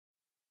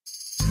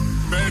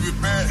baby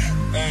back,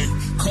 ayy.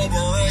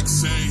 Couple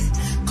racks, ayy.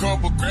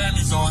 Couple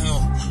Grammys on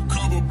him.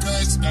 Couple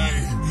plaques,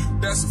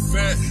 ayy. That's a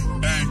fact,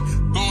 ayy.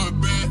 Throw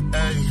it back,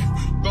 ayy.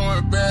 Throw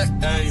it back,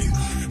 ayy.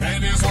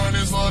 And this one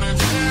is for the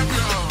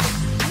champion.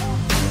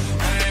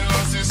 I ain't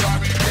lost since I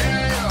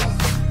began.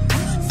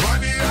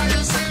 Funny how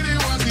you said it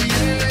was the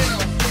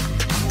end.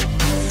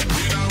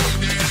 You know we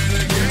did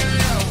it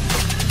again.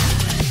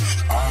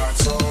 I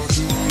told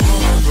you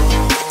long ago.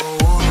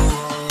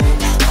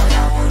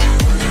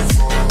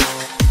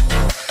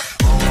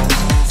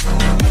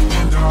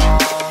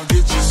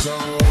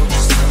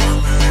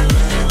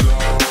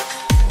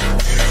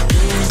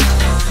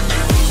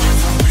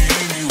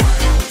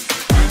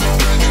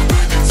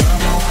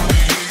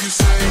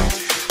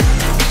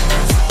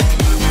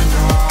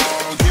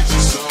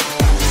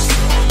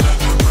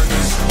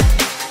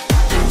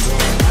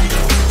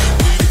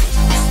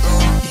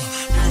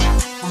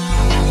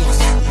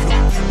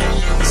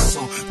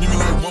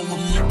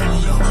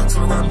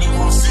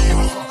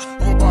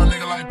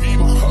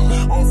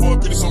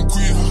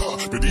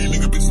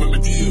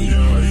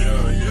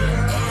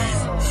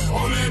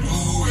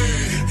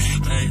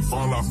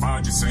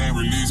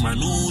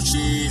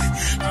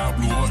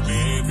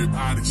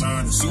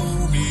 Trying to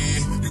sue me.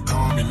 You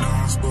call me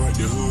Nas, but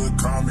your hood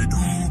call me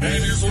Doobie.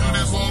 And this one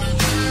is for the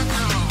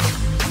champion.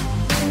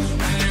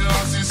 Ain't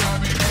lost since I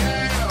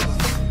began.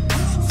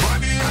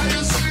 Funny how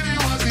you said it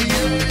was the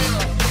end.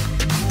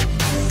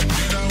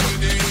 You know we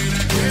did it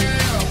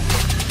again.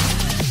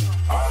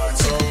 I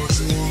told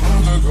you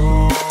long ago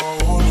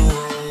on the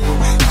road.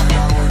 I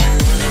got what they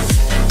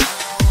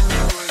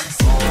waiting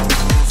for.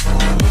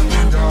 Let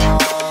me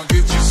dog,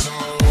 get your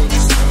soul.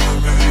 Just tell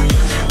me,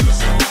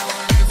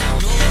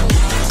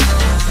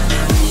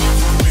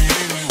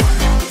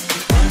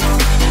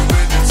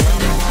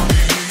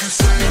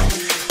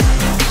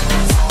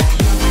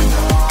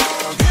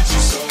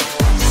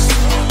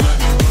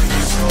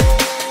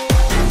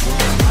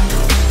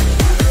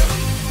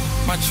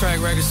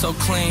 track record so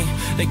clean,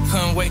 they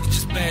couldn't wait to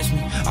just bash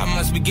me. I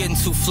must be getting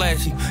too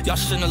flashy. Y'all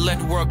shouldn't have let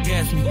the world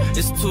gas me.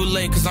 It's too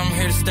late cause I'm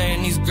here to stay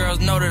and these girls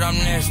know that I'm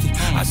nasty.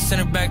 I sent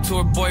her back to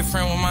her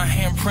boyfriend with my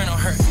handprint on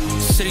her.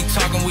 City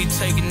talking, we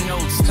taking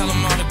notes. Tell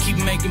him all to keep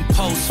making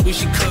posts.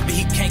 Wish he could but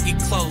he can't get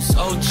close.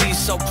 OG's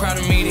so proud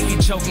of me that he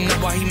choking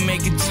up while he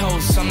making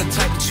toast. I'm the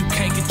type that you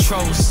can't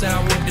control. Said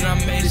I would and I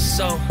made it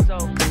so. And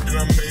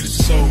I made it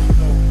so.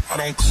 I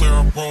don't clear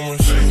up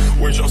rumors.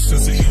 Where's your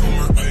sense of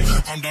humor?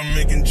 I'm done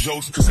making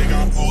jokes cause they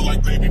got old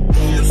like baby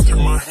boomers. Turn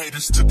my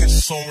haters to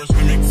consumers.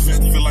 They make fans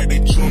feel like they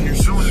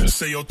juniors.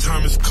 Say your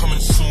time is coming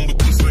soon, but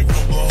this ain't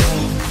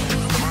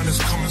Oklahoma. Mine is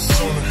coming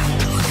sooner.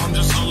 I'm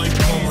just a late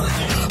bloomer.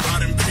 I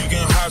didn't peak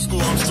in high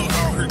school, I'm still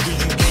out here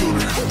getting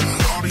cuter.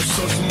 All these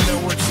social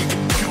networks and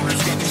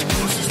computers got these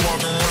pussies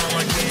walking around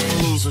like they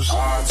ain't losers.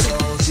 I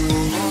told you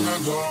long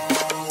ago.